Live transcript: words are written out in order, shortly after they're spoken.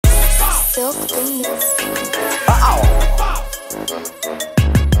Silk Beats.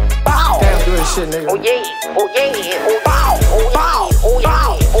 Damn good shit, nigga. Oh yeah, oh yeah, oh bow, oh bow, oh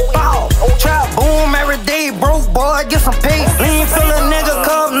yeah, oh yeah, oh trap boom every day, broke boy, get some pay. Lean fill a nigga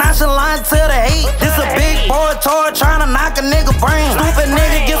cup, nonchalant to the hate. This a big boy toy, tryna knock a nigga brain. Stupid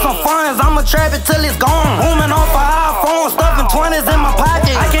nigga, get some funds, I'ma trap it till it's gone. Booming off a iPhone, stuffing 20s in my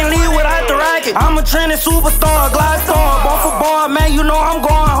pocket. I can't leave without the racket. I'm a trending superstar, glokkstarr, ball for ball, man, you know I'm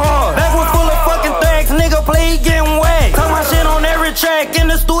going hard. Backwood full of fucking thugs, nigga play getting whacked. Talk my shit on every track, in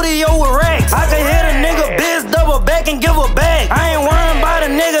the studio with racks. I can hit a nigga biz, double back and give a back. I ain't worrying about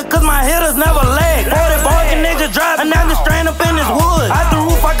a nigga, cause my hitters never lag. 40 barking niggas drop, another strain up in his wood. Out the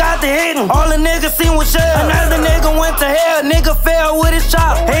roof, I got the hitting, all the niggas seen was shell. Another nigga went to hell, nigga fell with his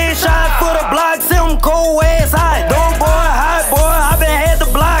chop. Headshot for the block, send him cold ass hot. Dope boy, hot boy, I been had the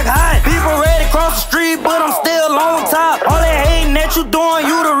block hot. People ready cross the street, but I'm still on top. All that hating that you doing,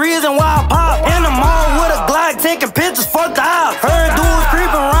 you the reason why I pop. In the mall with a Glock, taking pictures, fuck the op. Heard dudes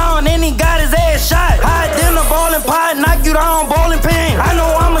creeping around, and he got his ass shot. Hot in the bowling pot, knock you down, bowling pin. I know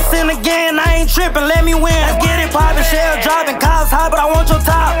I'ma sin again, I ain't tripping, let me win. Let's get it poppin', shell dropping, cops hot, but I want your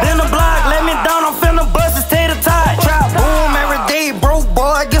top. In the block, let me down, I'm finna bust it, stay the tie. Trap boom every day, broke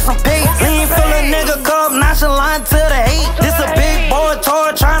boy, get some pay. Lean fill a nigga cup, nonchalant to the hate. This a big boy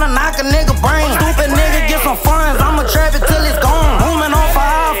toy, tryna knock a nigga brain. Stupid nigga, get some funds, I'ma trap it till it's gone. Booming off a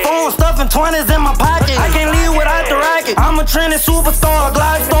iPhone, stuffing 20s in my pocket. I can't leave without the racket. I'm a trending superstar,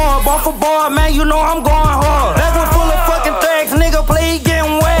 glokkstarr, ball for ball, man, you know I'm going